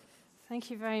Thank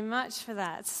you very much for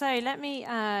that. So let me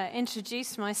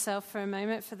introduce myself for a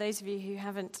moment. For those of you who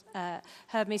haven't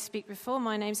heard me speak before,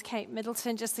 my name's Kate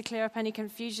Middleton. Just to clear up any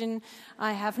confusion,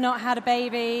 I have not had a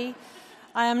baby.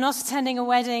 I am not attending a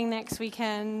wedding next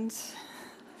weekend.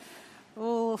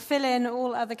 We'll fill in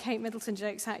all other Kate Middleton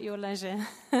jokes at your leisure.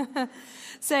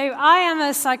 So I am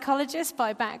a psychologist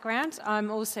by background. I'm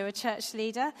also a church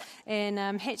leader in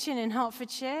Hitchin in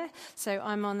Hertfordshire, so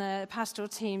I'm on the pastoral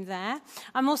team there.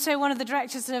 I'm also one of the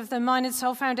directors of the Mind and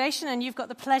Soul Foundation, and you've got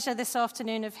the pleasure this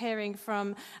afternoon of hearing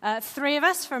from three of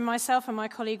us, from myself and my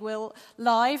colleague Will,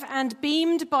 live, and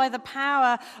beamed by the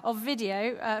power of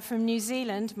video from New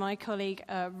Zealand, my colleague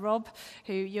Rob,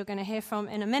 who you're going to hear from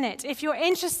in a minute. If you're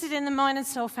interested in the Mind and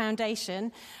Soul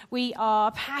Foundation, we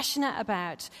are passionate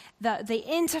about the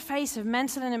interface of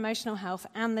mental and emotional health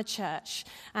and the church,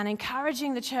 and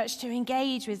encouraging the church to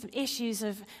engage with issues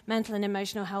of mental and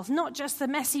emotional health, not just the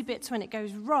messy bits when it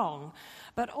goes wrong,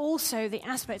 but also the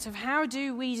aspects of how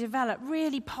do we develop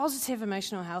really positive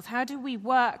emotional health? How do we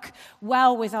work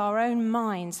well with our own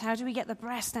minds? How do we get the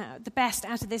best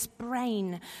out of this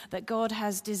brain that God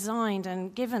has designed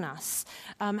and given us?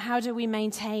 How do we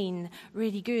maintain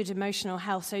really good emotional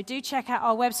health? So do check out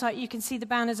our website. You can see the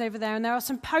banners over there, and there are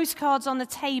some postcards on the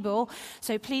table,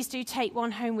 so please do take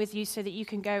one home with you so that you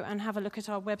can go and have a look at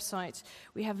our website.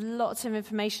 We have lots of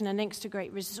information and links to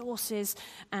great resources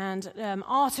and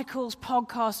articles,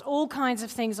 podcasts, all kinds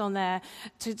of things on there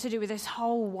to do with this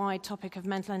whole wide topic of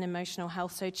mental and emotional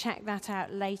health, so check that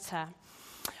out later.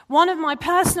 One of my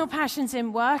personal passions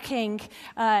in working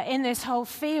in this whole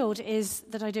field is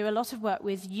that I do a lot of work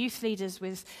with youth leaders,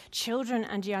 with children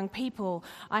and young people.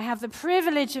 I have the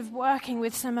privilege of working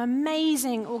with some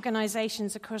amazing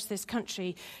organizations across this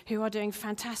country who are doing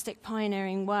fantastic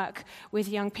pioneering work with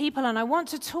young people, and I want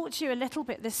to talk to you a little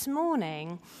bit this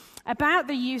morning about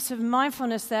the use of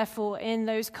mindfulness, therefore, in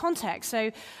those contexts.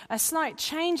 So a slight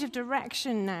change of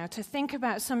direction now to think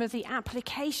about some of the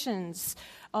applications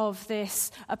of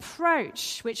this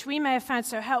approach, which we may have found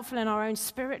so helpful in our own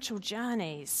spiritual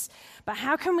journeys. But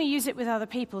how can we use it with other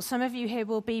people? Some of you here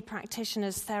will be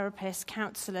practitioners, therapists,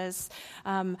 counselors,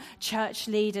 church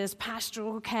leaders,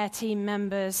 pastoral care team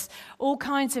members, all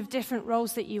kinds of different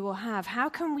roles that you will have. How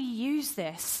can we use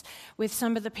this with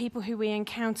some of the people who we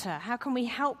encounter? How can we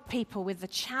help people with the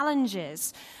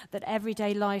challenges that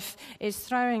everyday life is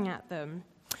throwing at them?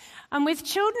 And with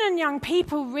children and young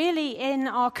people, really, in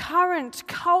our current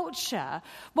culture,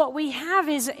 what we have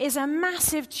is a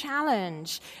massive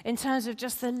challenge in terms of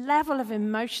just the level of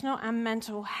emotional and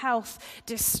mental health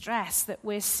distress that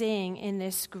we're seeing in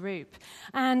this group.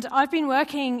 And I've been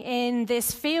working in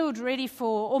this field really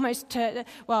for almost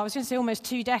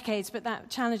 2 decades, but that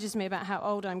challenges me about how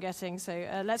old I'm getting.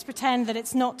 So let's pretend that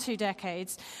it's not 2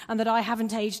 decades and that I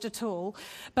haven't aged at all.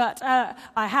 But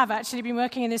I have actually been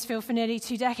working in this field for nearly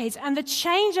 2 decades. And the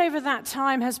change over that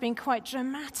time has been quite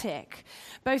dramatic,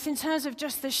 both in terms of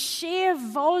just the sheer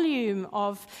volume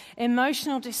of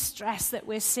emotional distress that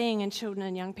we're seeing in children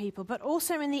and young people, but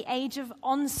also in the age of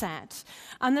onset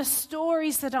and the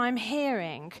stories that I'm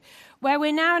hearing, where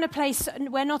we're now in a place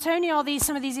where not only are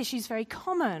some of these issues very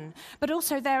common, but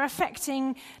also they're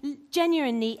affecting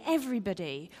genuinely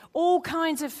everybody, all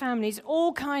kinds of families,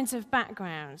 all kinds of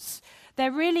backgrounds.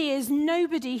 There really is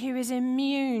nobody who is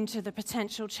immune to the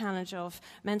potential challenge of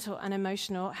mental and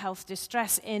emotional health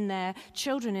distress in their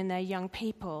children, in their young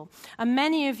people. And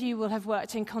many of you will have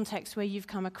worked in contexts where you've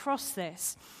come across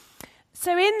this.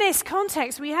 So in this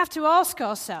context, we have to ask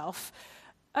ourselves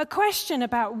a question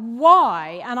about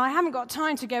why, and I haven't got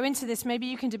time to go into this, maybe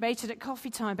you can debate it at coffee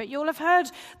time, but you'll have heard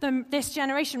this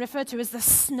generation referred to as the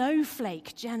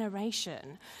snowflake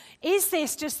generation. Is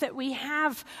this just that we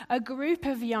have a group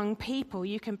of young people,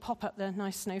 you can pop up the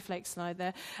nice snowflake slide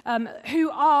there, who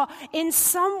are in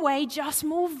some way just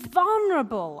more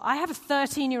vulnerable? I have a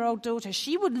 13-year-old daughter.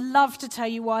 She would love to tell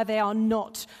you why they are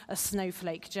not a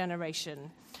snowflake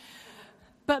generation.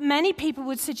 But many people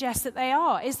would suggest that they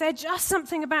are. Is there just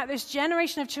something about this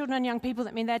generation of children and young people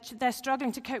that mean they're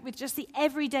struggling to cope with just the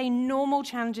everyday normal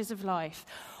challenges of life?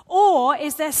 Or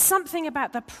is there something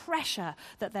about the pressure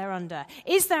that they're under?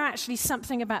 Is there actually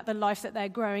something about the life that they're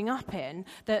growing up in,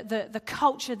 the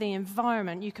culture, the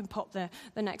environment, you can pop the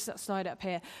next slide up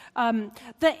here,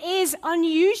 that is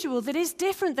unusual, that is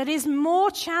different, that is more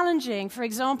challenging, for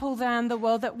example, than the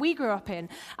world that we grew up in?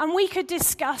 And we could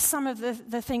discuss some of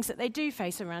the things that they do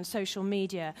face around social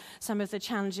media, some of the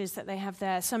challenges that they have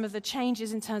there, some of the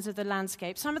changes in terms of the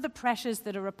landscape, some of the pressures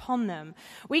that are upon them.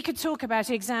 We could talk about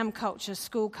exam culture,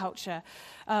 school culture,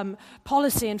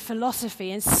 policy and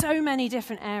philosophy in so many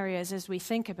different areas as we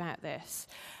think about this.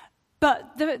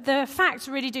 But the facts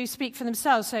really do speak for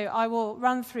themselves, so I will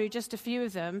run through just a few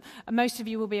of them. Most of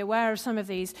you will be aware of some of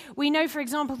these. We know, for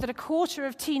example, that a quarter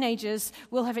of teenagers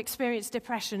will have experienced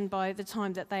depression by the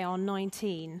time that they are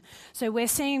 19. So we're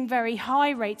seeing very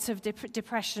high rates of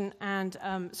depression and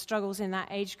struggles in that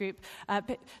age group.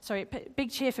 Big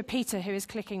cheer for Peter, who is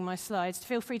clicking my slides.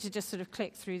 Feel free to just sort of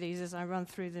click through these as I run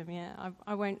through them. Yeah,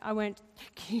 I won't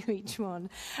cue each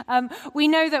one. We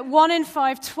know that 1 in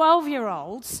 5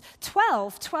 12-year-olds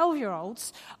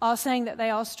 12-year-olds are saying that they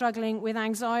are struggling with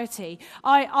anxiety.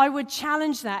 I would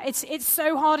challenge that. It's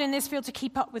so hard in this field to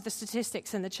keep up with the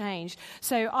statistics and the change.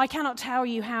 So I cannot tell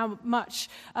you how much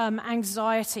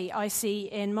anxiety I see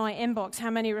in my inbox, how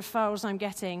many referrals I'm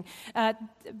getting.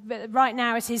 But right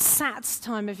now it is SATs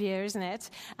time of year, isn't it?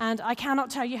 And I cannot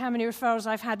tell you how many referrals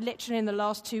I've had literally in the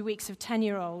last 2 weeks of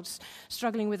 10-year-olds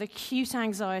struggling with acute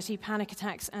anxiety, panic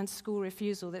attacks, and school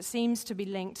refusal that seems to be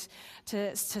linked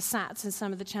to SATs and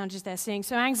some of the challenges they're seeing.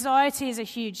 So anxiety is a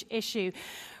huge issue.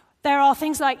 There are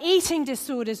things like eating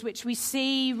disorders, which we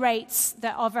see rates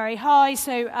that are very high.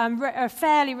 So a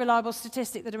fairly reliable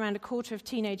statistic that around a quarter of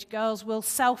teenage girls will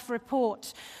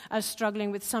self-report as struggling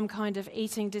with some kind of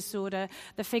eating disorder.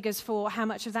 The figures for how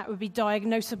much of that would be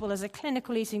diagnosable as a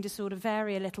clinical eating disorder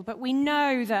vary a little. But we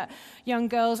know that young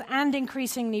girls and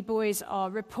increasingly boys are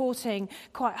reporting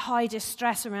quite high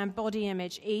distress around body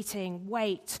image, eating,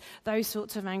 weight, those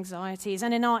sorts of anxieties.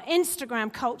 And in our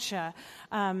Instagram culture,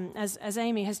 as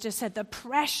Amy has just said, the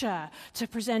pressure to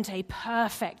present a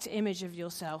perfect image of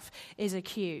yourself is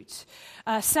acute.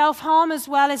 Self-harm as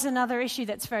well is another issue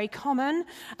that's very common,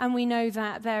 and we know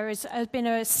that there has been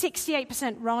a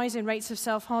 68% rise in rates of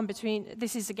self-harm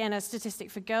this is again a statistic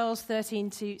for girls, 13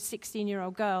 to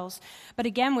 16-year-old girls, but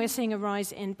again we're seeing a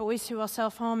rise in boys who are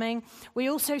self-harming. We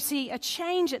also see a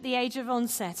change at the age of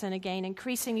onset, and again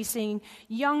increasingly seeing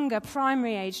younger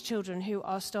primary age children who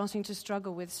are starting to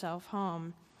struggle with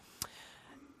self-harm.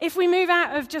 If we move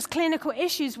out of just clinical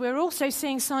issues, we're also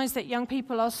seeing signs that young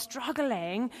people are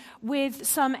struggling with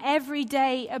some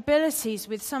everyday abilities,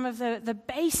 with some of the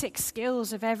basic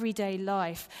skills of everyday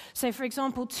life. So, for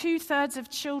example, 2/3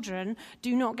 of children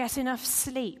do not get enough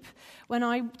sleep. When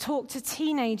I talk to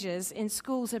teenagers in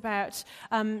schools about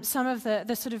some of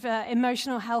the sort of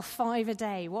emotional health 5 a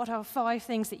day, what are 5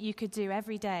 things that you could do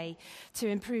every day to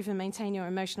improve and maintain your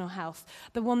emotional health?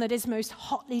 The one that is most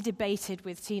hotly debated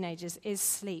with teenagers is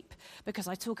sleep, because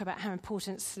I talk about how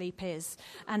important sleep is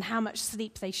and how much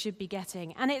sleep they should be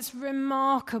getting. And it's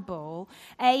remarkable,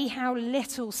 how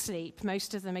little sleep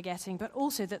most of them are getting, but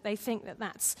also that they think that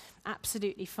that's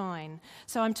absolutely fine.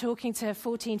 So I'm talking to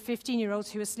 14,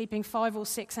 15-year-olds who are sleeping 5 or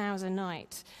 6 hours a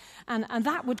night. And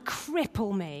that would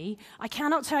cripple me. I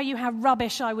cannot tell you how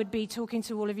rubbish I would be talking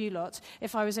to all of you lot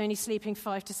if I was only sleeping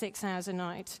 5 to 6 hours a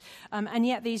night. And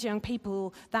yet these young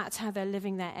people, that's how they're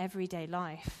living their everyday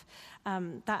life.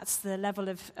 That's the level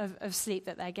of sleep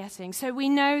that they're getting. So we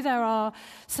know there are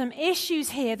some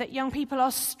issues here that young people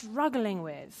are struggling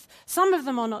with. Some of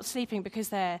them are not sleeping because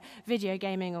they're video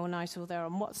gaming all night or they're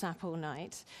on WhatsApp all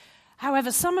night.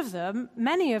 However, some of them,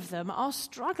 many of them, are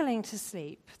struggling to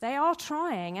sleep. They are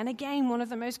trying. And again, one of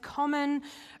the most common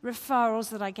referrals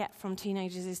that I get from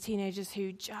teenagers is teenagers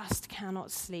who just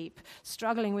cannot sleep,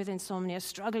 struggling with insomnia,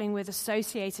 struggling with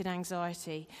associated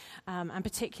anxiety, and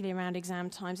particularly around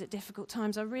exam times at difficult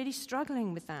times, are really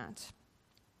struggling with that.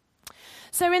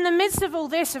 So in the midst of all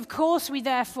this, of course, we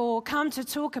therefore come to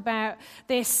talk about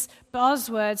this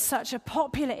buzzword, such a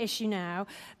popular issue now,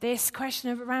 this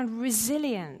question around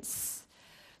resilience.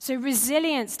 So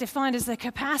resilience, defined as the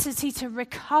capacity to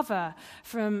recover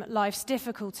from life's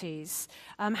difficulties.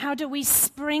 How do we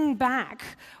spring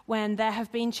back when there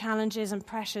have been challenges and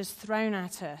pressures thrown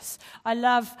at us? I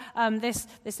love this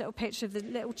little picture of the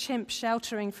little chimp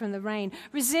sheltering from the rain.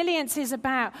 Resilience is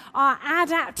about our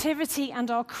adaptivity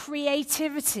and our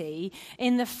creativity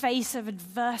in the face of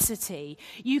adversity.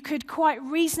 You could quite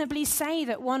reasonably say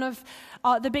that one of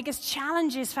the biggest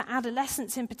challenges for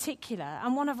adolescents in particular,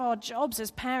 and one of our jobs as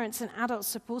parents and adults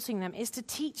supporting them, is to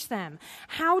teach them,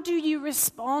 how do you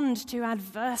respond to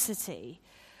adversity?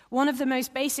 One of the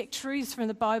most basic truths from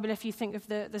the Bible, if you think of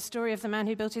the story of the man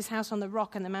who built his house on the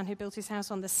rock and the man who built his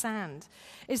house on the sand,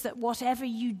 is that whatever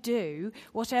you do,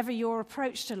 whatever your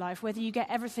approach to life, whether you get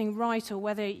everything right or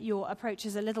whether your approach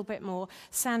is a little bit more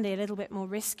sandy, a little bit more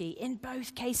risky, in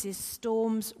both cases,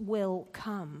 storms will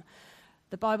come.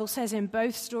 The Bible says in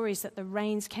both stories that the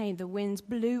rains came, the winds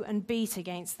blew and beat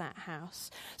against that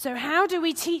house. So how do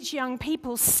we teach young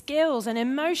people skills, an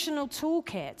emotional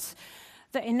toolkit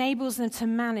that enables them to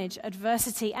manage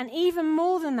adversity. And even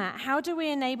more than that, how do we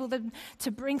enable them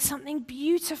to bring something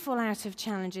beautiful out of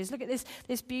challenges? Look at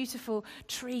this beautiful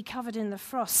tree covered in the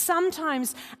frost.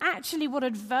 Sometimes, actually, what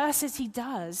adversity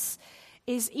does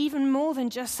is even more than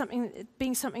just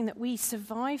being something that we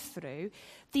survive through.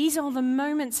 These are the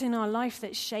moments in our life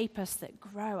that shape us, that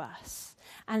grow us.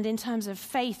 And in terms of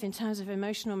faith, in terms of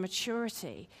emotional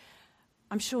maturity,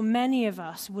 I'm sure many of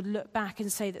us would look back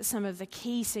and say that some of the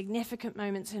key significant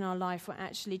moments in our life were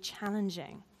actually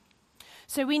challenging.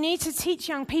 So we need to teach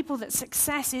young people that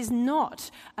success is not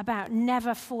about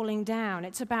never falling down.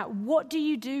 It's about what do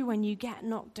you do when you get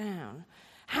knocked down?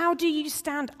 How do you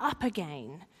stand up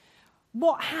again?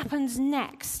 What happens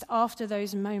next after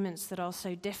those moments that are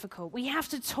so difficult? We have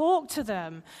to talk to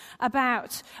them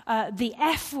about the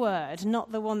F word,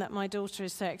 not the one that my daughter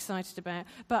is so excited about,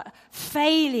 but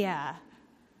failure.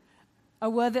 A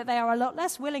word that they are a lot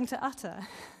less willing to utter.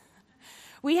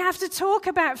 We have to talk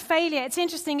about failure. It's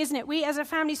interesting, isn't it? We, as a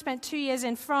family, spent 2 years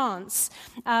in France,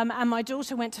 and my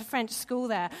daughter went to French school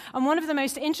there. And one of the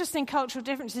most interesting cultural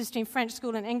differences between French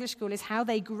school and English school is how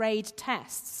they grade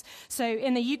tests. So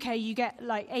in the UK, you get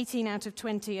like 18 out of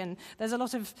 20, and there's a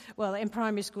lot of, well, in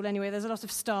primary school anyway, there's a lot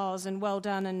of stars and well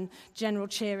done and general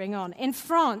cheering on. In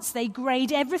France, they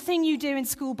grade everything you do in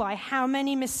school by how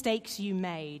many mistakes you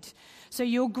made. So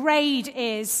your grade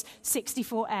is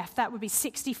 64F. That would be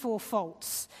 64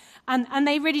 faults. And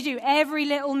they really do. Every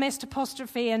little missed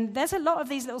apostrophe, and there's a lot of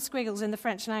these little squiggles in the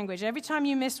French language. Every time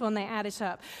you miss one, they add it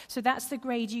up. So that's the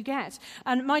grade you get.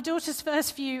 And my daughter's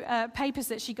first few papers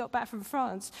that she got back from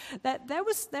France, there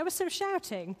was some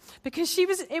shouting, because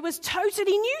it was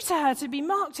totally new to her to be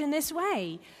marked in this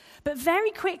way. But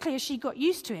very quickly, as she got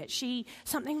used to it,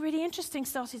 something really interesting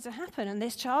started to happen. And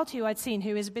this child who I'd seen,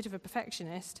 who is a bit of a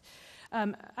perfectionist,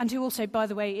 and who also, by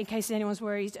the way, in case anyone's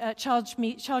worried, charges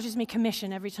me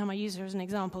commission every time I use her as an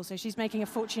example. So she's making a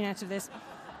fortune out of this.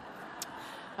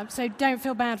 So don't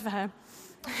feel bad for her.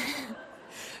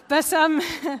 But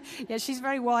yeah, she's a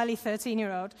very wily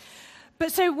 13-year-old.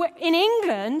 But so in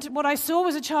England, what I saw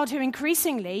was a child who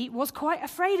increasingly was quite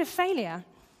afraid of failure.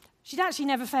 She'd actually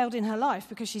never failed in her life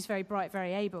because she's very bright,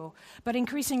 very able, but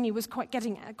increasingly was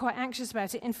getting quite anxious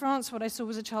about it. In France, what I saw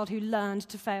was a child who learned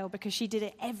to fail because she did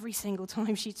it every single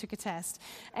time she took a test,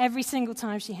 every single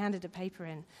time she handed a paper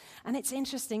in. And it's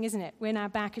interesting, isn't it? We're now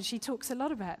back, and she talks a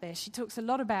lot about this. She talks a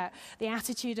lot about the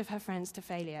attitude of her friends to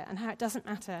failure and how it doesn't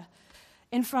matter.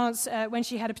 In France, when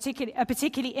she had a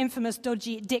particularly infamous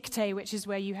dodgy dictée, which is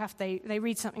where they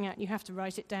read something out and you have to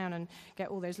write it down and get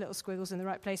all those little squiggles in the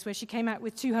right place, where she came out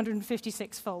with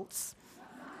 256 faults.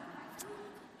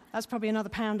 That's probably another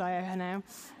 £1 I owe her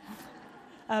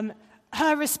now.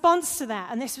 Her response to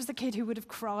that, and this was the kid who would have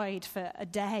cried for a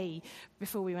day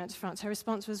before we went to France, her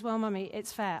response was, well, Mummy,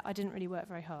 it's fair, I didn't really work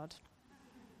very hard.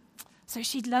 So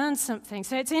she'd learned something.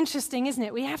 So it's interesting, isn't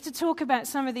it? We have to talk about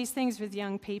some of these things with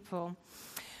young people.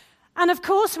 And of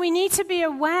course, we need to be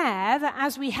aware that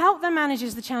as we help them manage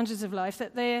the challenges of life,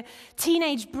 that the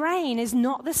teenage brain is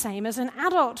not the same as an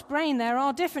adult brain. There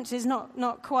are differences,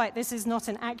 not quite. This is not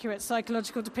an accurate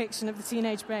psychological depiction of the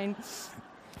teenage brain.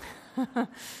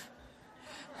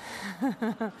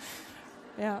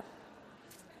 Yeah.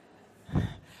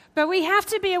 But we have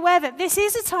to be aware that this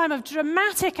is a time of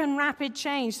dramatic and rapid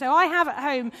change. So I have at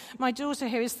home my daughter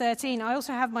who is 13. I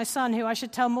also have my son who I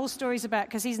should tell more stories about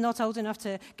because he's not old enough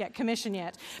to get commission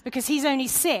yet, because he's only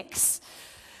 6.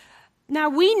 Now,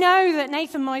 we know that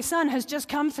Nathan, my son, has just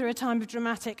come through a time of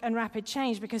dramatic and rapid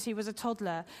change because he was a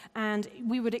toddler, and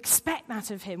we would expect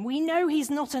that of him. We know he's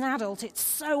not an adult. It's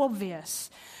so obvious.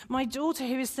 My daughter,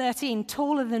 who is 13,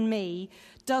 taller than me,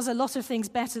 does a lot of things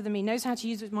better than me, knows how to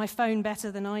use my phone better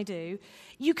than I do.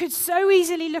 You could so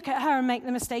easily look at her and make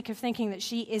the mistake of thinking that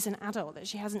she is an adult, that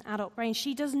she has an adult brain.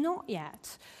 She does not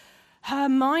yet. Her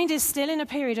mind is still in a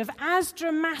period of as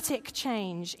dramatic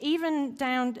change, even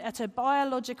down at a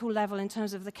biological level in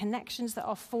terms of the connections that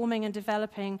are forming and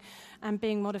developing and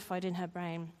being modified in her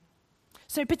brain.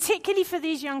 So particularly for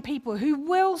these young people who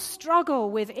will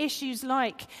struggle with issues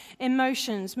like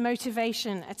emotions,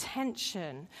 motivation,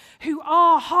 attention, who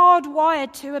are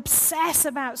hardwired to obsess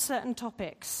about certain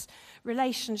topics,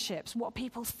 relationships, what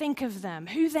people think of them,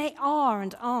 who they are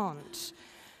and aren't,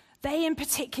 they in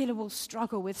particular will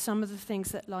struggle with some of the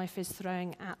things that life is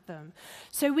throwing at them.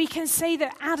 So we can say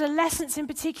that adolescence in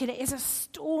particular is a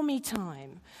stormy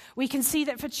time. We can see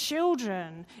that for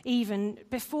children, even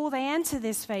before they enter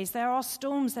this phase, there are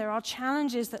storms, there are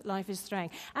challenges that life is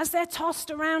throwing. As they're tossed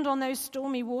around on those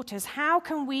stormy waters, how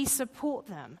can we support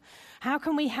them? How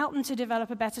can we help them to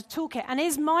develop a better toolkit? And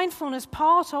is mindfulness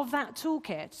part of that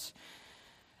toolkit?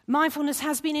 Mindfulness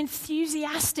has been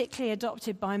enthusiastically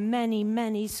adopted by many,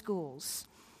 many schools.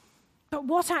 But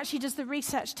what actually does the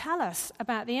research tell us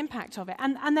about the impact of it?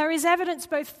 And there is evidence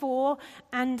both for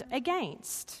and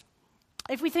against.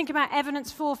 If we think about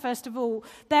evidence for, first of all,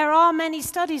 there are many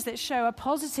studies that show a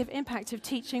positive impact of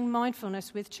teaching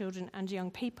mindfulness with children and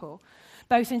young people,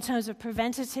 both in terms of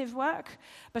preventative work,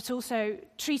 but also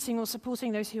treating or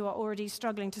supporting those who are already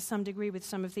struggling to some degree with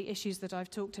some of the issues that I've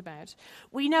talked about.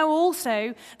 We know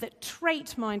also that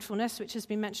trait mindfulness, which has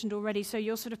been mentioned already, so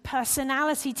your sort of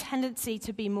personality tendency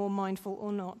to be more mindful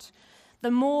or not,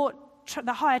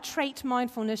 the higher trait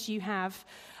mindfulness you have,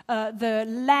 the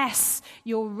less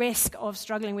your risk of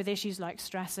struggling with issues like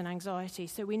stress and anxiety.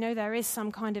 So we know there is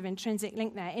some kind of intrinsic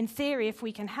link there. In theory, if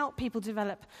we can help people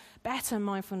develop better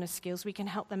mindfulness skills, we can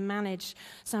help them manage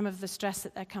some of the stress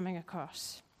that they're coming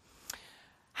across.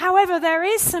 However, there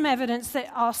is some evidence that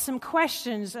are some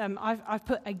questions. I've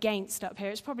put against up here.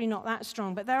 It's probably not that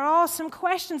strong, but there are some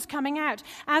questions coming out.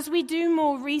 As we do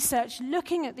more research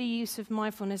looking at the use of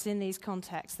mindfulness in these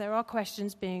contexts, there are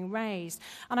questions being raised.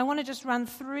 And I want to just run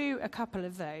through a couple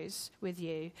of those with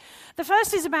you. The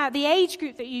first is about the age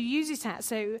group that you use it at.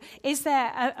 So is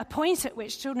there a point at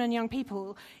which children and young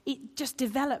people just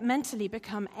developmentally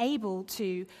become able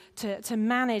to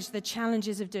manage the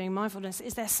challenges of doing mindfulness?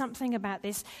 Is there something about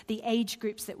this, the age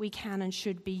groups that we can and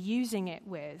should be using it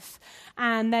with?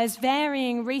 And there's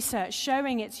varying research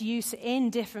showing its use in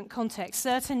different contexts,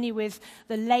 certainly with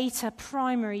the later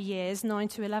primary years, 9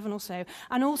 to 11 or so,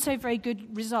 and also very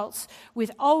good results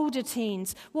with older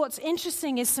teens. What's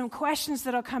interesting is some questions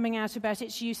that are coming out about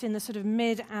its use in the sort of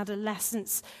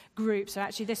mid-adolescence group. So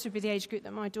actually this would be the age group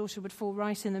that my daughter would fall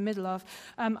right in the middle of.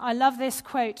 I love this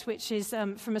quote, which is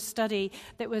from a study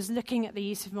that was looking at the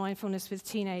use of mindfulness with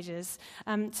teenagers.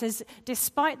 It says,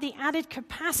 despite the added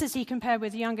capacity compared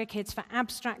with younger kids for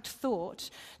abstract thought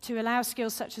to allow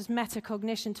skills such as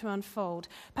metacognition to unfold,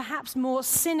 perhaps more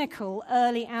cynical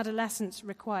early adolescents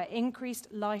require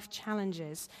increased life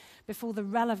challenges before the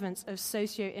relevance of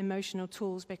socio-emotional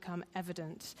tools become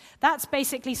evident. That's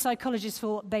basically psychologists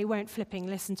for they won't flipping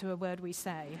listen to a word we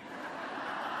say.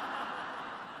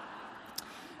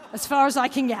 As far as I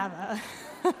can gather.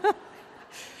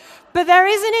 But there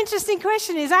is an interesting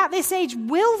question, is at this age,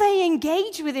 will they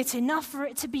engage with it enough for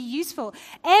it to be useful?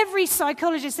 Every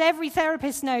psychologist, every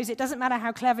therapist knows it doesn't matter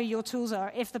how clever your tools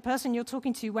are. If the person you're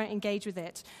talking to won't engage with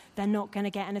it, they're not going to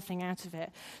get anything out of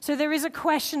it. So there is a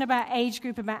question about age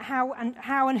group, about how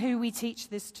and who we teach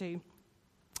this to.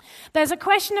 There's a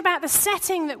question about the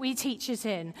setting that we teach it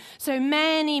in. So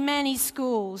many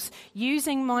schools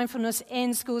using mindfulness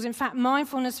in schools. In fact,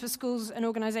 Mindfulness for Schools, an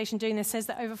organization doing this, says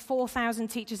that over 4,000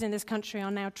 teachers in this country are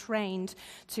now trained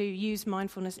to use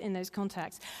mindfulness in those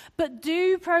contexts. But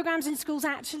do programs in schools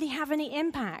actually have any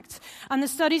impact? And the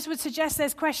studies would suggest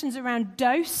there's questions around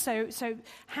dose, so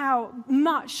how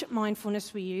much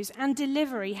mindfulness we use, and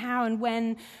delivery, how and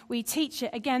when we teach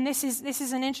it. Again, this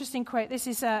is an interesting quote. This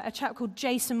is a chap called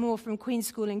Jason Moore from Queen's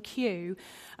School in Kew,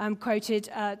 quoted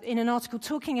in an article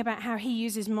talking about how he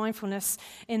uses mindfulness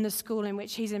in the school in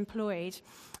which he's employed.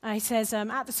 He says,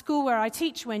 at the school where I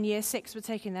teach when Year 6 were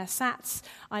taking their SATs,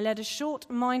 I led a short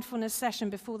mindfulness session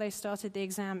before they started the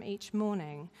exam each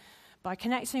morning. By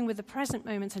connecting with the present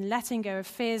moment and letting go of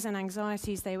fears and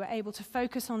anxieties, they were able to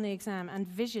focus on the exam and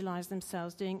visualize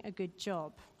themselves doing a good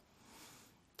job.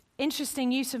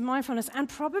 Interesting use of mindfulness, and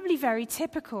probably very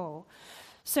typical.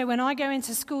 So when I go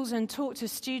into schools and talk to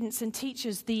students and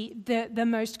teachers, the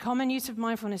most common use of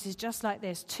mindfulness is just like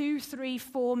this: 2, 3,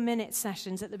 4-minute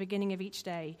sessions at the beginning of each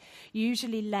day,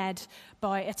 usually led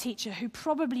by a teacher who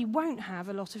probably won't have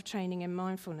a lot of training in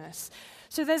mindfulness.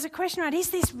 So there's a question around,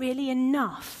 is this really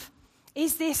enough?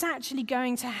 Is this actually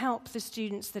going to help the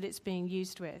students that it's being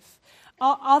used with?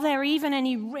 Are there even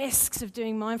any risks of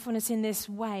doing mindfulness in this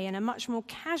way, in a much more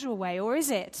casual way, or is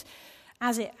it,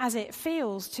 as it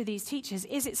feels to these teachers,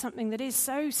 is it something that is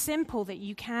so simple that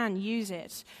you can use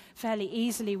it fairly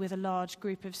easily with a large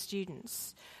group of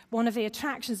students? One of the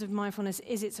attractions of mindfulness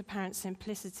is its apparent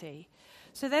simplicity.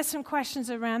 So there's some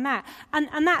questions around that.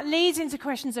 And that leads into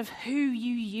questions of who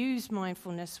you use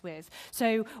mindfulness with.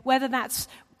 So whether that's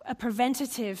a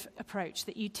preventative approach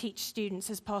that you teach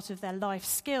students as part of their life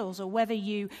skills, or whether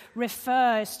you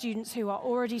refer students who are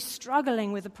already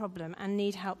struggling with a problem and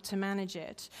need help to manage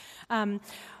it.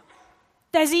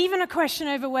 There's even a question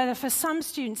over whether for some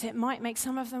students it might make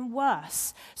some of them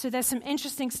worse. So there's some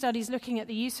interesting studies looking at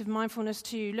the use of mindfulness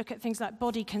to look at things like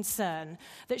body concern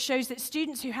that shows that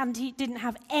students who didn't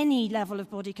have any level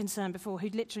of body concern before,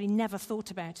 who'd literally never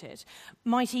thought about it,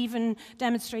 might even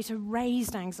demonstrate a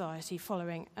raised anxiety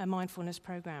following a mindfulness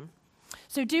program.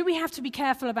 So do we have to be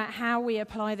careful about how we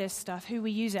apply this stuff, who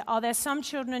we use it? Are there some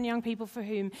children and young people for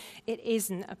whom it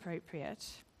isn't appropriate?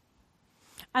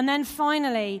 And then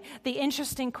finally, the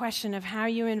interesting question of how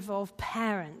you involve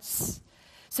parents.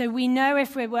 So we know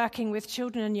if we're working with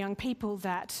children and young people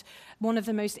that one of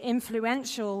the most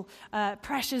influential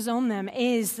pressures on them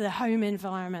is the home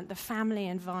environment, the family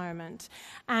environment.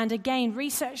 And again,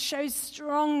 research shows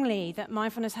strongly that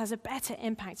mindfulness has a better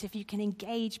impact if you can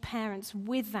engage parents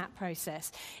with that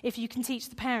process, if you can teach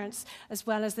the parents as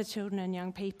well as the children and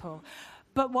young people.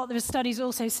 But what the studies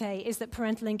also say is that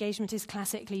parental engagement is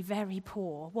classically very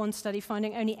poor. One study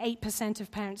finding only 8%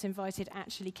 of parents invited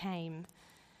actually came.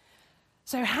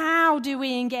 So how do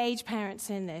we engage parents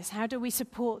in this? How do we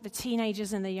support the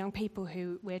teenagers and the young people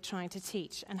who we're trying to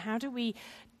teach? And how do we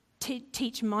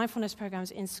teach mindfulness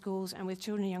programs in schools and with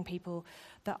children and young people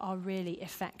that are really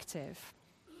effective?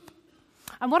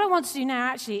 And what I want to do now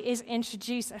actually is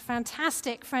introduce a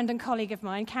fantastic friend and colleague of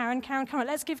mine, Karen. Karen, come on,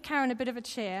 let's give Karen a bit of a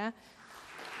cheer.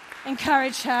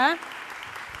 Encourage her.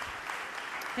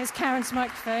 Here's Karen's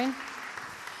microphone.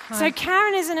 Hi. So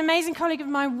Karen is an amazing colleague of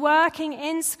mine working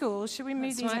in schools. Should we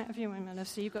move these out of your way, Mella,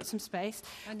 so you've got some space?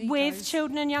 With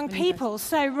children and young people.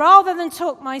 So rather than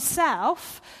talk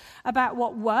myself about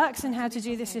what works and how to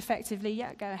do this effectively,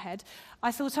 go ahead,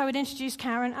 I thought I would introduce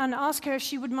Karen and ask her if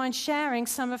she would mind sharing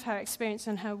some of her experience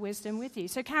and her wisdom with you.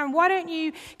 So Karen, why don't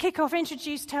you kick off,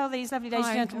 tell these lovely ladies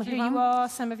and gentlemen who you are,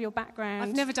 some of your background.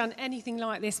 I've never done anything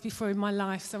like this before in my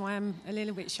life, so I am a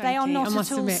little bit shaky. They are not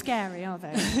at all scary, are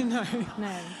they? No.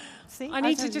 See? I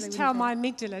need to just tell my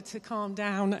amygdala to calm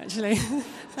down, actually.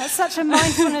 That's such a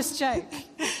mindfulness joke.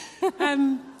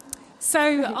 So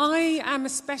I am a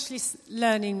specialist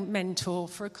learning mentor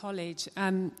for a college.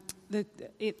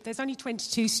 There's only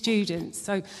 22 students,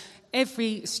 so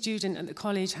every student at the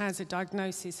college has a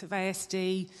diagnosis of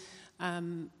ASD,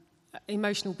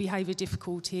 emotional behaviour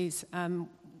difficulties.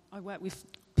 I work with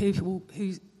people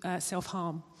who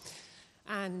self-harm.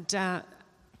 And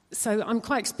so I'm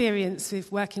quite experienced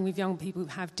with working with young people who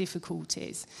have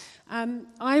difficulties.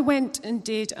 I went and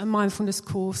did a mindfulness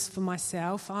course for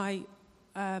myself. I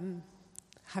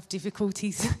have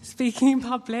difficulties speaking in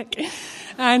public,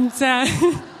 and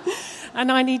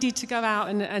I needed to go out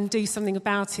and do something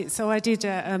about it. So I did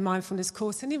a mindfulness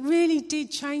course, and it really did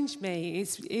change me.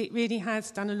 It really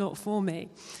has done a lot for me.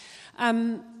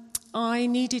 I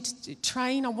needed to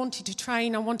train. I wanted to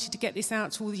train. I wanted to get this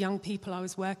out to all the young people I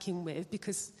was working with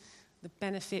because the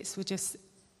benefits were just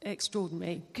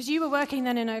extraordinary. Because you were working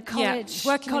then in a college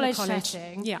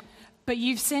setting. Yeah. But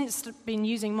you've since been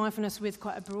using mindfulness with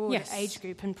quite a broad age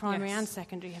group in primary and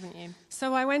secondary, haven't you?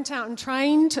 So I went out and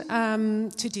trained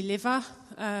to deliver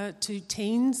to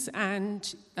teens,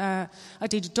 and I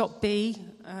did a .B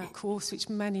course, which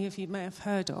many of you may have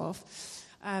heard of,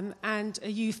 and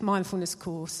a youth mindfulness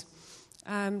course.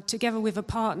 Together with a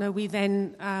partner, we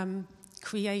then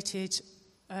created,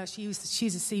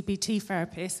 she's a CBT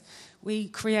therapist, we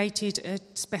created a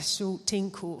special teen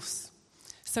course.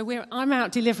 So I'm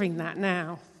out delivering that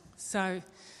now. So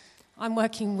I'm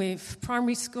working with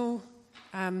primary school,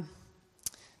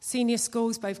 senior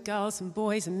schools, both girls and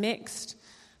boys and mixed,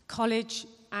 college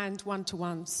and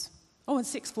one-to-ones. Oh, and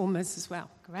sixth formers as well.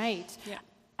 Great. Yeah.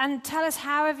 And tell us,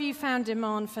 how have you found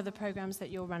demand for the programs that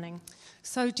you're running?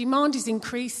 So demand is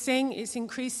increasing. It's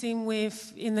increasing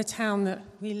in the town that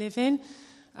we live in.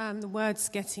 The word's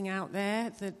getting out there,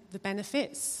 the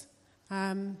benefits.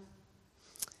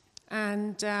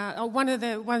 And one of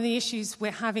the issues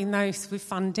we're having, though, is with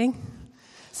funding.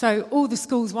 So all the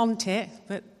schools want it,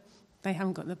 but they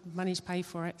haven't got the money to pay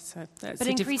for it. So that's but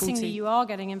a increasingly, difficulty. you are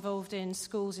getting involved in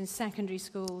schools, in secondary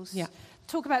schools. Yeah.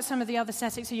 Talk about some of the other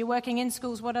settings. So you're working in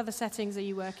schools. What other settings are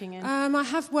you working in? I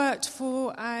have worked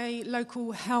for a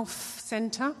local health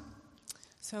centre,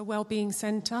 so a wellbeing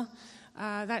centre.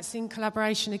 That's in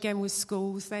collaboration again with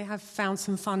schools. They have found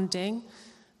some funding.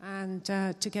 And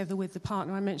together with the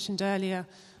partner I mentioned earlier,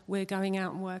 we're going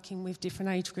out and working with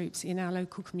different age groups in our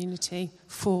local community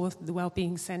for the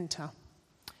Wellbeing Centre.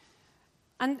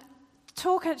 And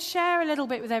share a little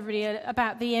bit with everybody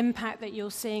about the impact that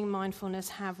you're seeing mindfulness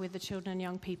have with the children and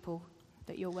young people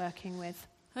that you're working with.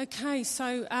 Okay,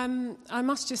 so I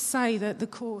must just say that the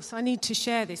course, I need to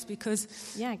share this because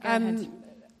go ahead.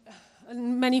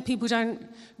 Many people don't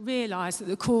realise that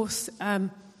the course...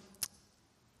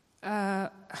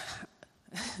 the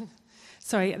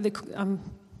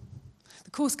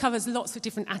course covers lots of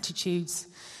different attitudes,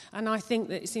 and I think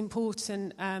that it's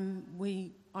important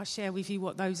I share with you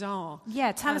what those are.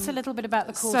 Yeah, tell us a little bit about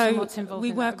the course and what's involved.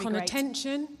 We work on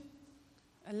attention,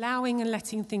 allowing and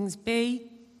letting things be,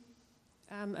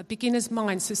 a beginner's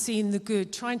mind, so seeing the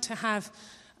good, trying to have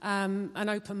an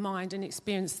open mind and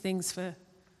experience things for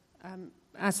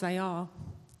as they are.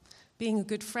 Being a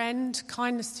good friend,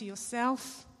 kindness to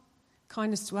yourself,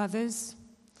 kindness to others,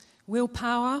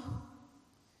 willpower.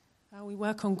 We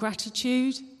work on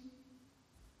gratitude.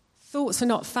 Thoughts are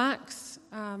not facts.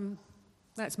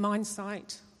 That's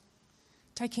mindsight.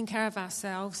 Taking care of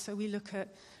ourselves, so we look at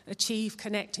achieve,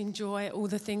 connect, enjoy, all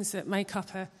the things that make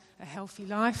up a healthy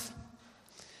life.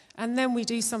 And then we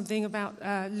do something about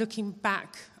looking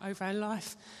back over our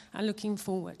life and looking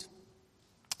forward.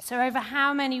 So over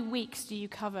how many weeks do you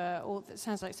cover all that?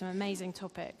 Sounds like some amazing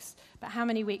topics, but how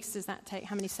many weeks does that take?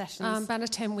 How many sessions? About a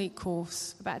 10-week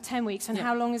course. About 10 weeks. And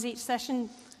how long is each session?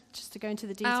 Just to go into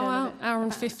the detail of it. Hour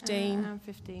and 15. Hour and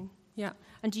 15. Yeah.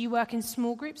 And do you work in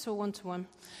small groups or one-to-one?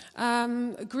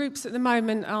 Groups at the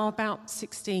moment are about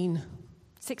 16.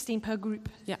 16 per group?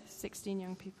 Yeah. 16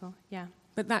 young people, yeah.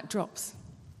 But that drops.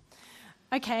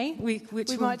 Okay, we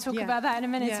might talk about that in a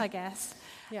minute, I guess.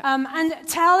 Yeah. And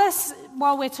tell us,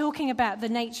 while we're talking about the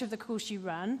nature of the course you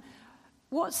run,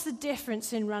 what's the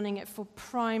difference in running it for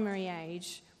primary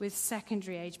age with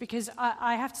secondary age? Because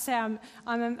I have to say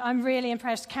I'm really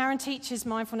impressed. Karen teaches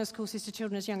mindfulness courses to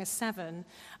children as young as 7,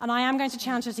 and I am going to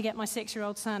challenge her to get my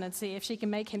 6-year-old son and see if she can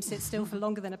make him sit still for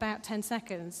longer than about 10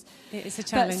 seconds. It is a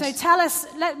challenge. So tell us,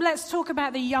 let's talk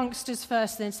about the youngsters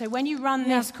first then. So when you run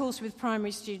this course with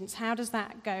primary students, how does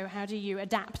that go? How do you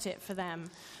adapt it for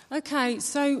them? Okay,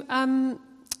 so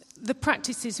the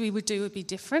practices we would do would be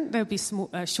different. There would be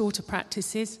shorter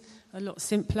practices, a lot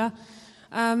simpler.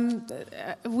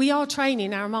 We are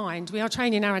training our mind, we are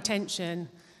training our attention,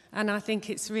 and I think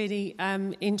it's really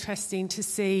interesting to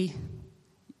see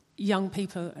young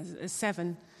people as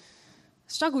 7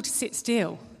 struggle to sit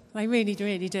still. They really,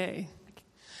 really do.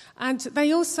 And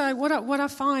they also, what I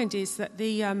find is that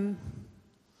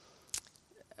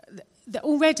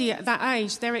already at that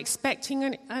age, they're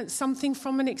expecting something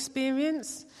from an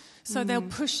experience, so they're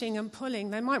pushing and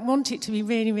pulling. They might want it to be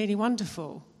really, really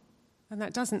wonderful, and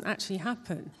that doesn't actually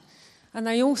happen. And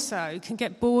they also can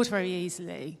get bored very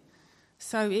easily.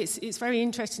 So it's very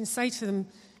interesting to say to them,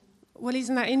 well,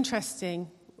 isn't that interesting?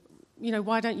 You know,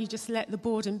 why don't you just let the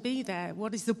boredom be there?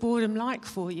 What is the boredom like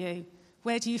for you?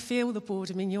 Where do you feel the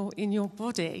boredom in your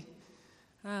body?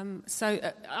 I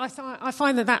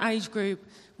find that age group,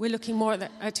 we're looking more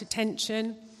at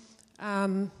attention,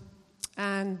 and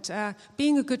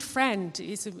being a good friend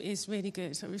is really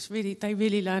good. So they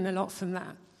really learn a lot from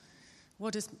that.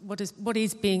 What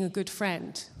is being a good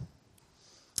friend?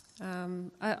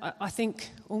 I think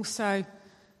also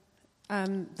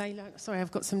they learn. Sorry, I've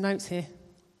got some notes here.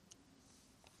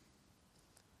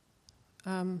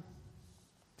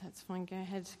 That's fine. Go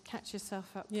ahead. Catch yourself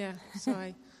up. Yeah.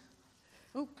 Sorry.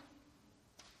 Oh.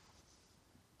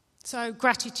 So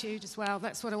gratitude as well.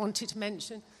 That's what I wanted to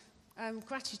mention.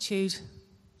 Gratitude.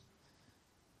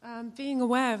 Being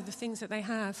aware of the things that they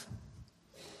have.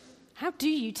 How do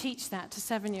you teach that to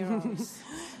 7-year-olds?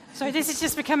 So this is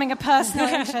just becoming a personal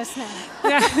interest now.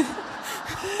 Yeah.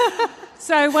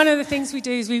 So one of the things we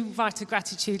do is we write a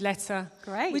gratitude letter.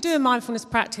 Great. We do a mindfulness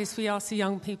practice. We ask the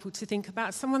young people to think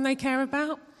about someone they care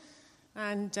about,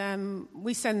 and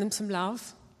we send them some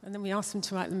love, and then we ask them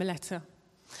to write them a letter.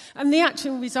 And the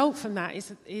actual result from that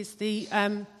is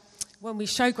when we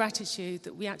show gratitude,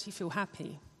 that we actually feel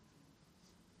happy.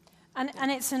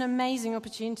 And it's an amazing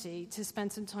opportunity to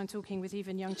spend some time talking with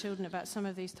even young children about some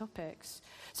of these topics.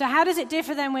 So how does it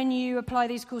differ then when you apply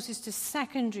these courses to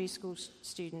secondary school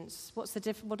students? What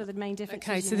are the main differences?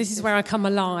 Okay, so this is where I come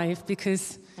alive,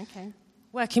 because okay.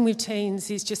 Working with teens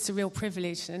is just a real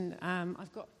privilege, and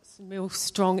I've got some real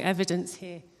strong evidence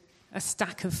here, a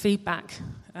stack of feedback.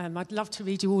 I'd love to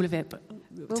read you all of it, but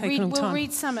it'll take a long time. We'll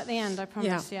read some at the end, I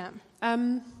promise, yeah.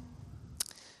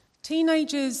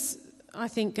 Teenagers, I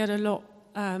think, get a lot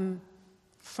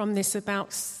from this about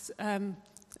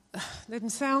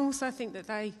themselves. I think that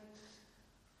they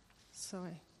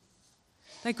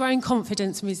grow in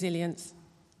confidence and resilience.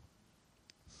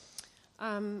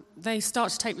 They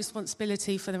start to take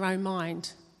responsibility for their own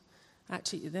mind.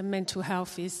 Actually, their mental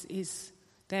health is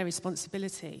their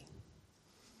responsibility.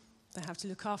 They have to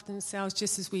look after themselves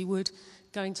just as we would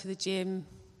going to the gym,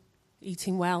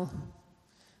 eating well,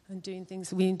 and doing things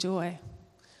that we enjoy.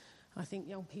 I think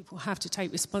young people have to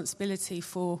take responsibility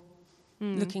for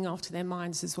looking after their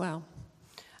minds as well.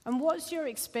 And what's your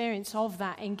experience of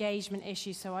that engagement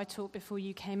issue? So I talked before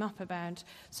you came up about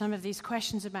some of these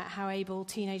questions about how able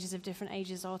teenagers of different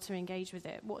ages are to engage with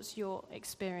it. What's your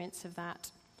experience of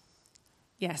that?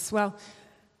 Yes, well,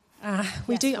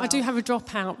 I do have a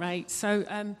dropout rate. So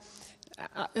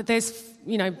there's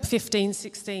 15,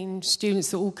 16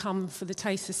 students that all come for the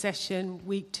taster session,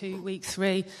 week 2, week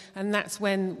 3, and that's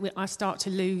when I start to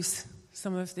lose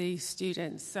some of the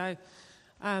students. So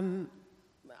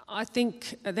I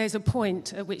think there's a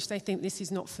point at which they think this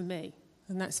is not for me,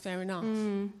 and that's fair enough.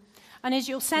 And is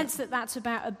your sense that that's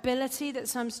about ability, that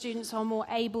some students are more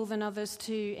able than others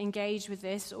to engage with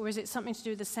this, or is it something to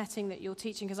do with the setting that you're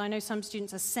teaching? Because I know some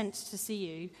students are sent to see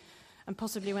you, and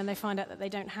possibly when they find out that they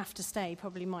don't have to stay,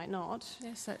 probably might not.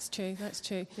 Yes, that's true.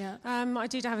 Yeah. I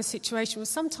did have a situation where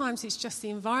sometimes it's just the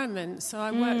environment. So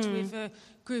I worked with a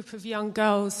group of young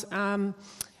girls on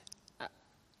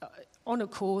a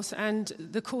course, and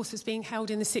the course was being held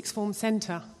in the sixth form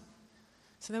centre.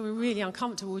 So they were really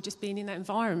uncomfortable just being in that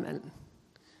environment.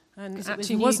 And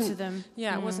actually, it was new to them.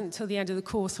 Yeah, it wasn't until the end of the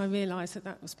course I realised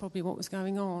that was probably what was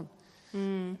going on.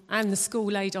 And the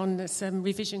school laid on some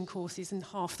revision courses, and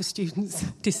half the students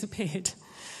disappeared.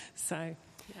 So,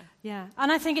 yeah.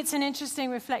 And I think it's an interesting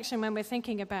reflection when we're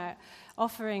thinking about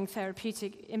offering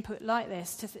therapeutic input like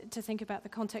this to think about the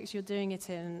context you're doing it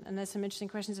in. And there's some interesting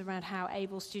questions around how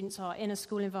able students are in a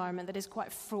school environment that is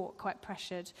quite fraught, quite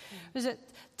pressured.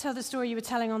 Tell the story you were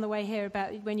telling on the way here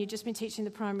about when you'd just been teaching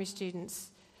the primary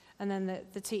students and then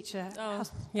the teacher.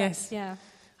 Yes. Yeah.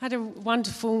 I had a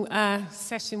wonderful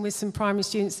session with some primary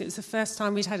students. It was the first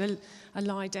time we'd had a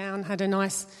lie down, had a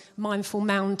nice mindful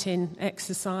mountain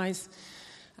exercise.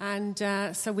 And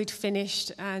so we'd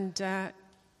finished, and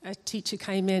a teacher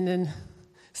came in and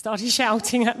started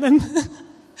shouting at them.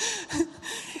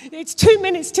 It's 2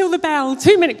 minutes till the bell,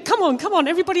 2 minutes, come on,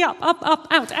 everybody up,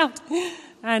 out.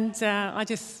 And I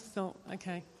just thought,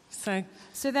 okay.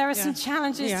 So there are some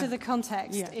challenges to the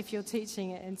context if you're teaching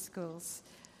it in schools.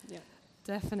 Yeah.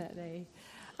 Definitely.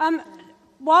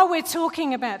 While we're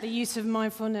talking about the use of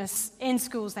mindfulness in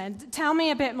schools then, tell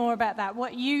me a bit more about that.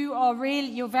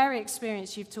 You're very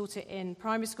experienced, you've taught it in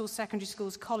primary schools, secondary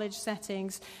schools, college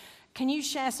settings. Can you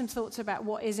share some thoughts about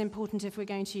what is important if we're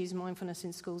going to use mindfulness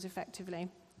in schools effectively?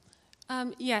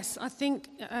 Yes, I think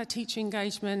teacher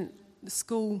engagement, the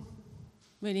school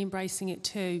really embracing it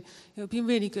too. It would be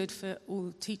really good for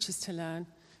all teachers to learn.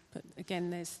 But again,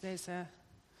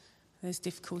 there's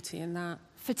difficulty in that.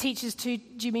 For teachers do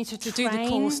you mean to train? Do the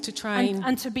course, to train.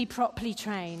 And to be properly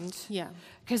trained? Yeah.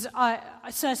 Because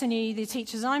certainly the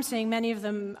teachers I'm seeing, many of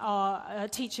them are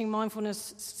teaching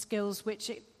mindfulness skills, which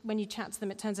when you chat to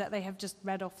them, it turns out they have just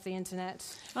read off the internet.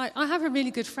 I have a really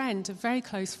good friend, a very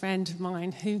close friend of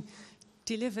mine, who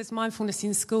delivers mindfulness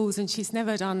in schools, and she's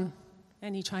never done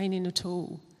any training at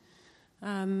all.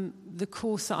 The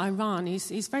course that I run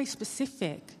is very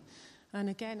specific. And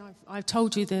again, I've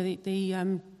told you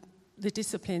the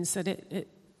disciplines that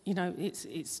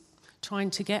it's trying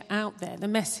to get out there, the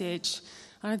message.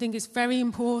 And I think it's very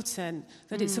important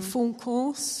that it's a full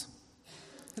course,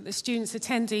 that the students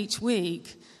attend each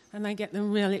week and they get the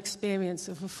real experience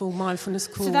of a full mindfulness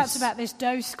course. So that's about this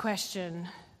dose question.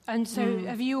 And so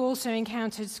have you also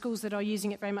encountered schools that are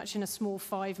using it very much in a small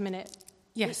 5-minute,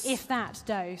 yes, if that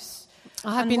dose?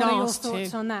 I have been asked to. What are your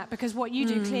thoughts on that? Because what you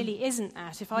do clearly isn't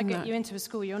that. If I get you into a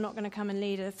school, you're not going to come and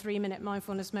lead a 3-minute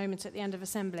mindfulness moment at the end of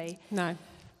assembly. No.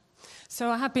 So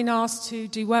I have been asked to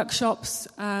do workshops,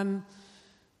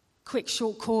 quick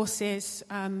short courses,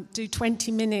 do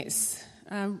 20 minutes,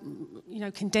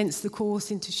 condense the course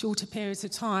into shorter periods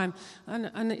of time.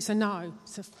 And it's a no.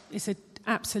 It's an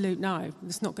absolute no.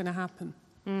 It's not going to happen.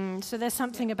 So there's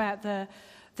something about the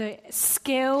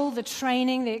skill, the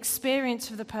training, the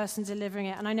experience of the person delivering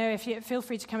it. And I know if you feel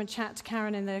free to come and chat to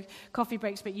Karen in the coffee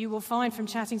breaks, but you will find from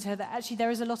chatting to her that actually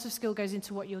there is a lot of skill goes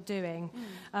into what you're doing.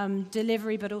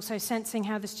 Delivery, but also sensing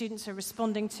how the students are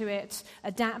responding to it,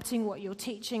 adapting what you're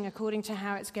teaching according to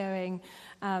how it's going.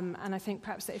 And I think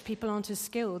perhaps that if people aren't as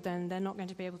skilled, then they're not going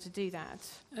to be able to do that.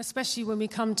 Especially when we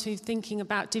come to thinking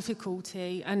about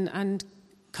difficulty and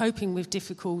coping with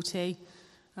difficulty.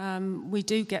 We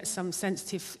do get some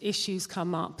sensitive issues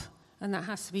come up, and that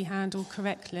has to be handled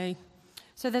correctly.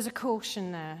 So there's a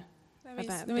caution there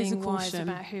about being wise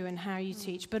about who and how you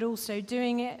teach, but also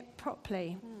doing it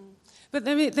properly. But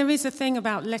there is a thing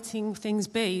about letting things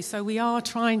be. So we are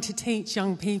trying to teach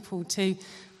young people to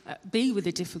be with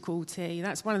the difficulty.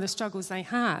 That's one of the struggles they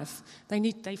have.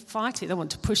 They fight it. They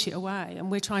want to push it away, and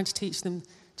we're trying to teach them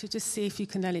to just see if you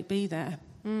can let it be there.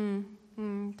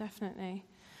 Definitely.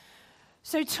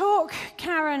 So talk,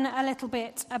 Karen, a little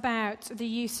bit about the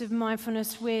use of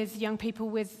mindfulness with young people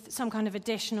with some kind of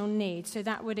additional need. So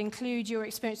that would include your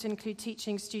experience, would include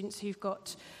teaching students who've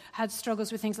had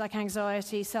struggles with things like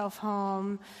anxiety,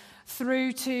 self-harm,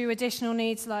 through to additional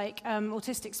needs like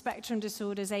autistic spectrum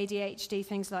disorders, ADHD,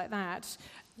 things like that.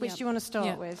 Which do you want to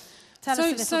start with? Tell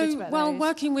us a little bit about those.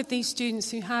 Working with these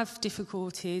students who have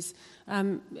difficulties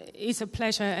is a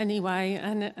pleasure anyway,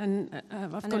 and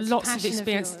I've got lots of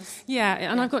experience.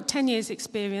 I've got 10 years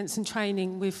experience and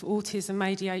training with autism,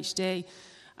 ADHD.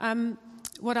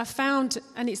 What I found,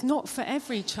 and it's not for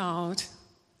every child,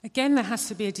 again there has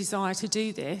to be a desire to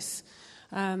do this,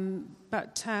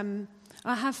 but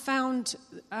I have found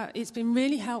it's been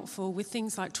really helpful with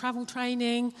things like travel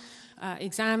training,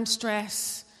 exam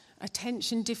stress,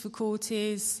 attention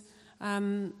difficulties.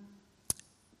 I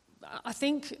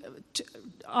think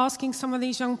asking some of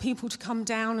these young people to come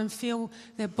down and feel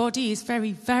their body is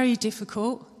very, very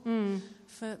difficult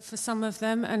for some of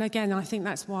them. And again, I think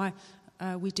that's why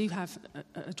we do have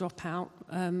a dropout.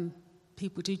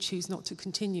 People do choose not to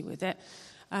continue with it.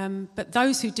 But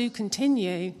those who do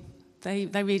continue, they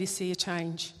really see a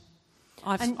change.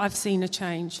 I've seen a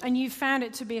change. And you've found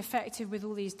it to be effective with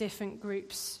all these different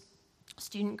groups,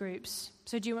 student groups.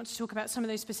 So do you want to talk about some of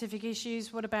those specific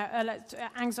issues? What about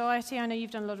anxiety? I know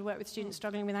you've done a lot of work with students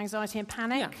struggling with anxiety and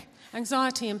panic. Yeah.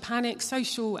 Anxiety and panic,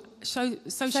 social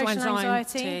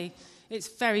anxiety. It's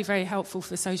very, very helpful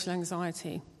for social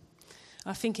anxiety.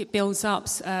 I think it builds up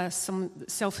some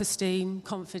self-esteem,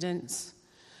 confidence.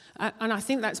 And I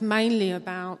think that's mainly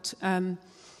about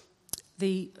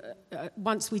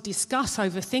once we discuss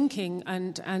overthinking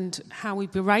and how we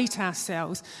berate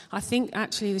ourselves, I think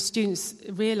actually the students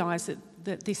realise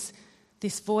that this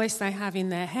voice they have in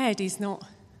their head is not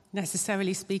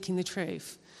necessarily speaking the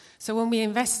truth. So when we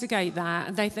investigate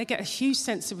that, they get a huge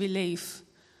sense of relief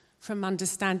from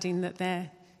understanding that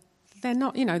they're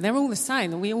not, they're all the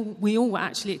same, and we all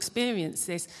actually experience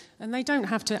this, and they don't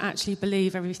have to actually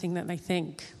believe everything that they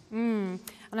think.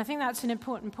 And I think that's an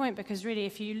important point, because really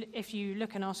if you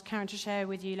look and ask Karen to share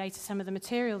with you later some of the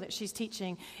material that she's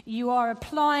teaching, you are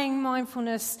applying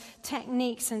mindfulness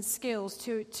techniques and skills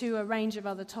to a range of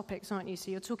other topics, aren't you?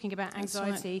 So you're talking about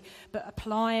anxiety, but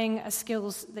applying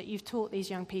skills that you've taught these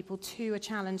young people to a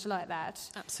challenge like that.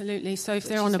 Absolutely. So if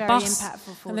they're on a bus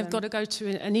and they've got to go to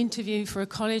an interview for a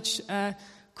college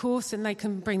course, and they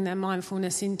can bring their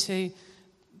mindfulness into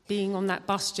being on that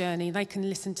bus journey, they can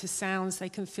listen to sounds, they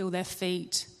can feel their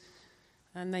feet,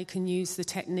 and they can use the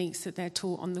techniques that they're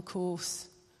taught on the course.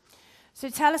 So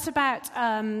tell us about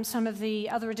some of the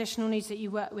other additional needs that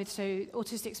you work with, so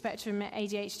autistic spectrum,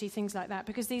 ADHD, things like that,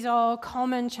 because these are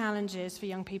common challenges for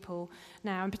young people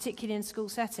now, and particularly in school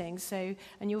settings. So,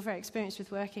 and you're very experienced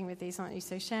with working with these, aren't you?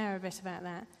 So share a bit about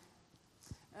that.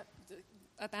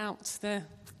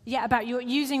 About your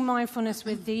using mindfulness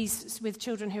with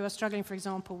children who are struggling, for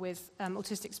example, with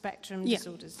autistic spectrum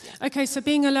disorders. Yeah. Okay, so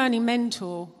being a learning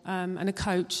mentor and a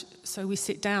coach, so we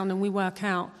sit down and we work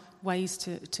out ways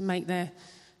to make their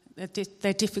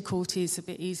difficulties a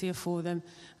bit easier for them,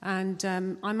 and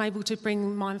I'm able to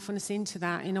bring mindfulness into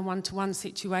that in a one-to-one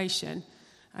situation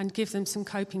and give them some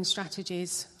coping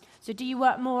strategies. So do you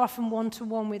work more often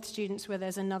one-to-one with students where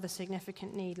there's another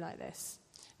significant need like this,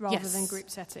 rather than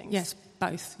group settings? Yes,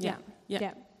 both. Yeah.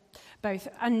 Both.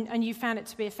 And you found it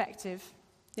to be effective?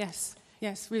 Yes. It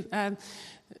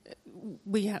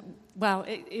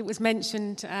was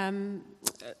mentioned,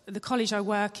 the college I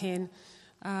work in,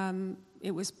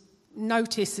 it was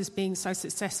noticed as being so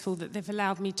successful that they've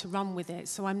allowed me to run with it.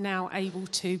 So I'm now able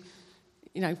to,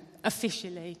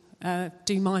 officially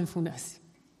do mindfulness.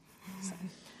 So.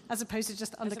 As opposed to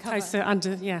just undercover. As opposed to I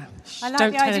like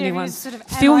don't the tell idea anyone. of you sort of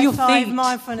Feel your MI5 feet.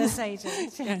 mindfulness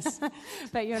agent. Yes.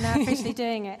 But you're now officially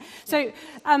doing it. So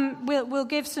we'll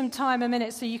give some time, a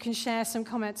minute, so you can share some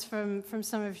comments from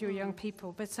some of your young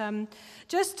people. But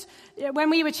just when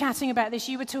we were chatting about this,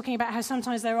 you were talking about how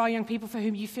sometimes there are young people for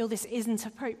whom you feel this isn't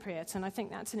appropriate, and I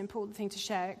think that's an important thing to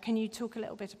share. Can you talk a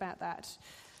little bit about that?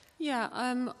 Yeah,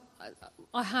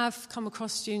 I have come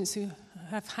across students who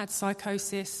have had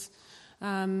psychosis,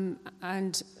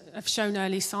 and have shown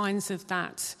early signs of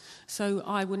that. So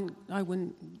I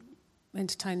wouldn't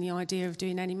entertain the idea of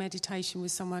doing any meditation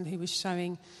with someone who was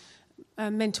showing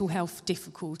mental health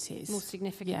difficulties. More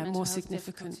significant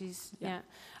difficulties. Yeah.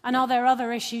 And are there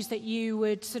other issues that you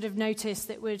would sort of notice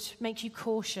that would make you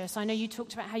cautious? I know you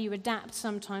talked about how you adapt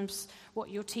sometimes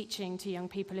what you're teaching to young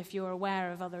people if you're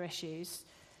aware of other issues.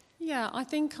 Yeah, I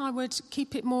think I would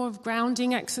keep it more of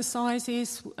grounding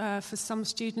exercises for some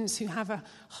students who have a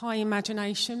high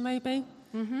imagination, maybe,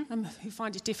 who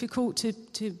find it difficult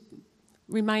to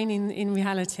remain in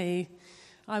reality.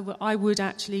 I would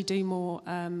actually do more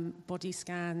body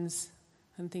scans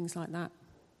and things like that.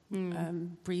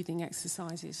 breathing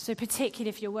exercises. So particularly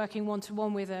if you're working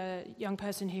one-to-one with a young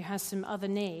person who has some other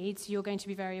needs, you're going to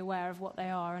be very aware of what they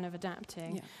are and of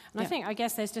adapting. Yeah. And I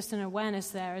guess there's just an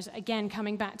awareness there, as again,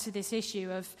 coming back to this issue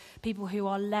of people who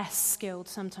are less skilled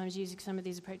sometimes using some of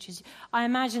these approaches. I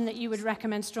imagine that you would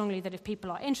recommend strongly that if people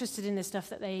are interested in this stuff,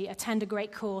 that they attend a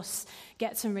great course,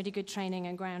 get some really good training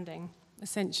and grounding.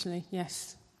 Essentially,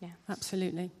 yes. Yeah.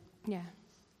 Absolutely. Yeah,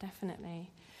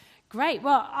 definitely. Great.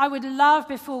 Well, I would love,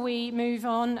 before we move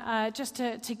on, just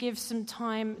to give some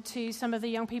time to some of the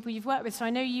young people you've worked with. So I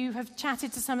know you have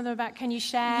chatted to some of them about, can you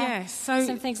share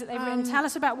some things that they've written? Tell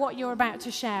us about what you're about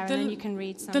to share, and then you can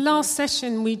read something. The last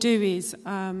session we do is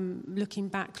looking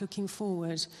back, looking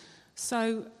forward.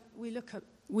 So we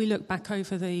look back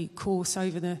over the course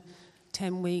over the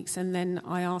 10 weeks, and then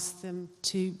I ask them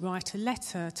to write a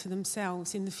letter to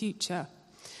themselves in the future,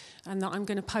 and that I'm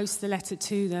going to post the letter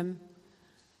to them.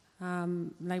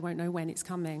 They won't know when it's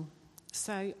coming.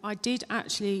 So I did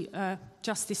actually,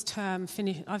 just this term,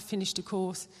 I've finished a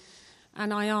course,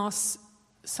 and I asked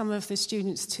some of the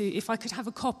students if I could have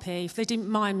a copy, if they didn't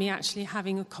mind me actually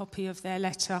having a copy of their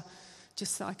letter,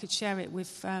 just so I could share it with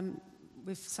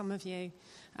some of you.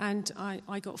 And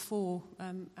I got 4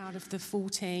 out of the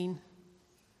 14.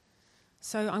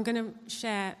 So I'm going to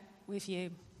share with you.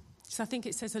 So I think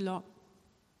it says a lot.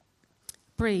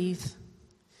 Breathe.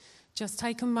 Just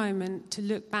take a moment to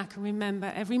look back and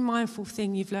remember every mindful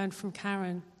thing you've learned from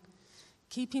Karen.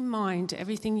 Keep in mind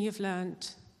everything you've learned.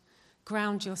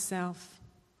 Ground yourself.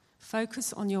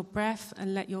 Focus on your breath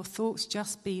and let your thoughts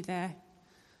just be there.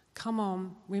 Come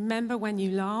on, remember when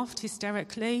you laughed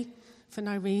hysterically for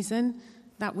no reason?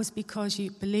 That was because you,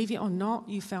 believe it or not,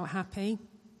 you felt happy.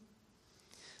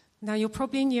 Now you're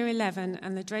probably in year 11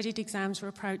 and the dreaded exams are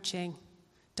approaching.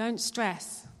 Don't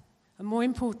stress. And more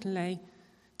importantly,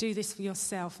 do this for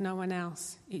yourself, no one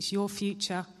else. It's your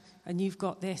future, and you've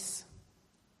got this.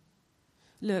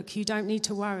 Look, you don't need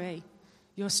to worry.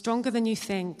 You're stronger than you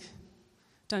think.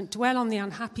 Don't dwell on the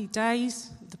unhappy days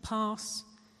of the past.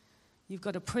 You've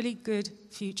got a pretty good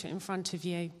future in front of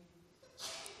you.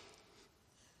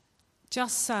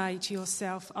 Just say to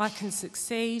yourself, I can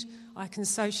succeed, I can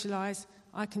socialise,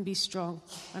 I can be strong,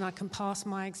 and I can pass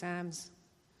my exams.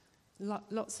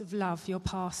 Lots of love, your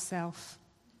past self.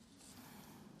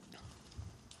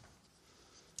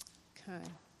 Okay.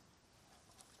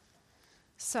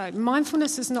 So,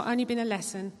 mindfulness has not only been a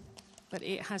lesson, but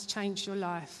it has changed your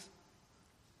life.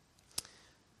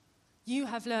 You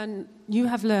have learned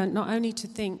not only to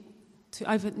think,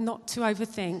 not to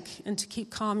overthink, and to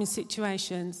keep calm in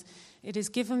situations. It has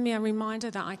given me a reminder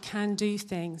that I can do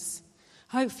things.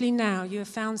 Hopefully now you have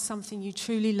found something you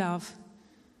truly love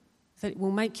that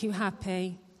will make you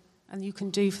happy and you can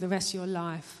do for the rest of your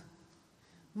life.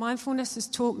 Mindfulness has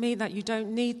taught me that you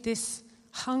don't need this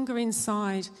hunger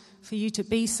inside for you to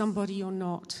be somebody you're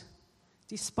not.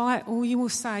 Despite all you will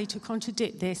say to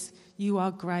contradict this, you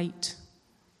are great.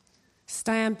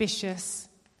 Stay ambitious.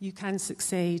 You can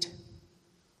succeed.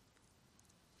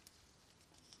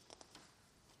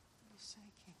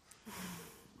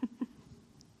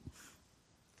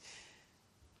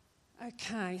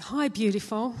 Okay, hi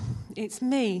beautiful. It's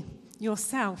me,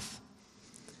 yourself.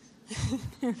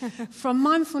 From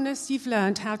mindfulness, you've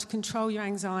learned how to control your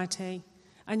anxiety,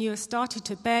 and you have started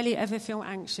to barely ever feel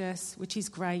anxious, which is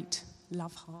great.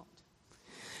 Love heart.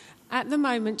 At the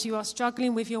moment, you are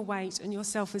struggling with your weight and your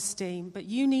self-esteem, but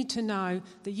you need to know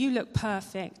that you look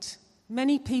perfect.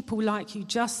 Many people like you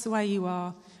just the way you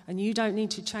are, and you don't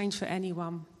need to change for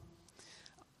anyone.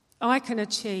 I can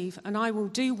achieve, and I will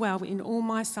do well in all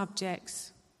my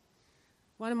subjects.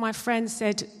 One of my friends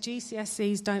said,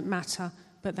 GCSEs don't matter,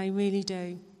 but they really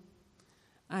do.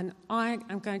 And I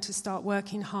am going to start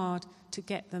working hard to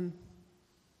get them.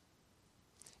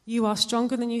 You are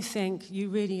stronger than you think. You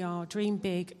really are. Dream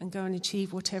big and go and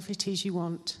achieve whatever it is you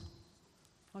want.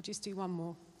 I'll just do one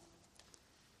more.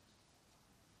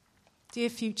 Dear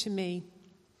future me,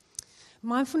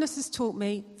 mindfulness has taught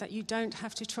me that you don't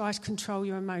have to try to control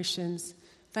your emotions.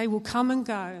 They will come and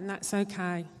go, and that's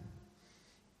okay.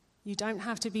 You don't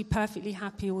have to be perfectly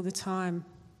happy all the time.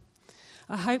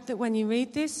 I hope that when you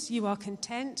read this, you are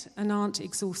content and aren't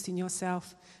exhausting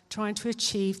yourself, trying to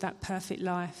achieve that perfect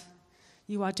life.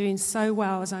 You are doing so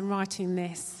well as I'm writing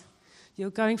this.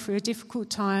 You're going through a difficult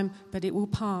time, but it will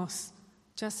pass,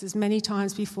 just as many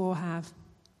times before have.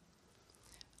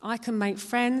 I can make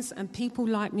friends and people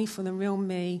like me for the real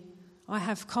me. I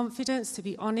have confidence to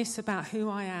be honest about who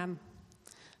I am.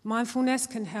 Mindfulness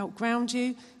can help ground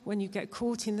you when you get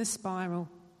caught in the spiral.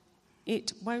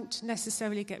 It won't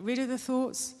necessarily get rid of the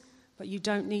thoughts, but you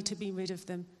don't need to be rid of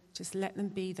them. Just let them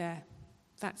be there.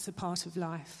 That's a part of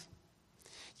life.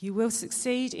 You will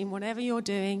succeed in whatever you're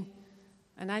doing,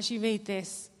 and as you read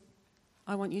this,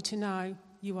 I want you to know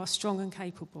you are strong and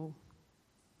capable.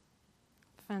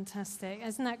 Fantastic.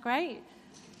 Isn't that great?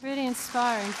 Really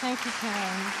inspiring. Thank you,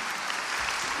 Karen.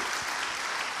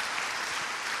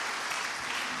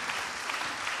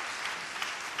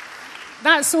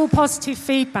 That's all positive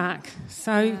feedback.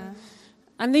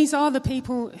 And these are the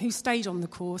people who stayed on the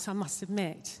course, I must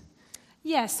admit.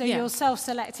 Yeah, so you're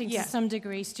self-selecting to some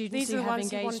degree students who have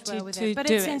engaged well with it. But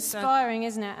it's inspiring,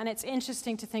 isn't it? And it's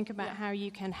interesting to think about how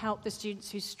you can help the students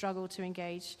who struggle to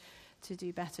engage to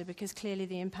do better, because clearly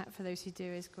the impact for those who do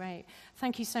is great.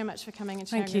 Thank you so much for coming and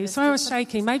sharing. Thank you. Sorry I was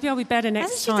shaking. Maybe I'll be better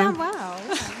next time. You've done well.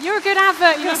 You're a good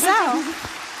advert yourself.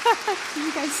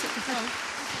 You go sit down.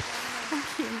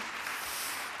 Thank you.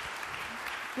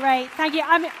 Great. Thank you.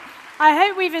 I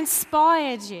hope we've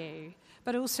inspired you,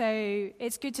 but also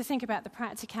it's good to think about the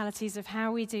practicalities of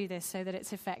how we do this so that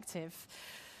it's effective.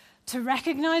 To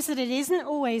recognize that it isn't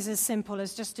always as simple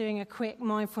as just doing a quick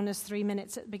mindfulness 3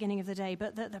 minutes at the beginning of the day,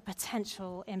 but that the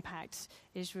potential impact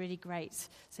is really great.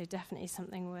 So definitely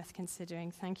something worth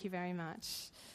considering. Thank you very much.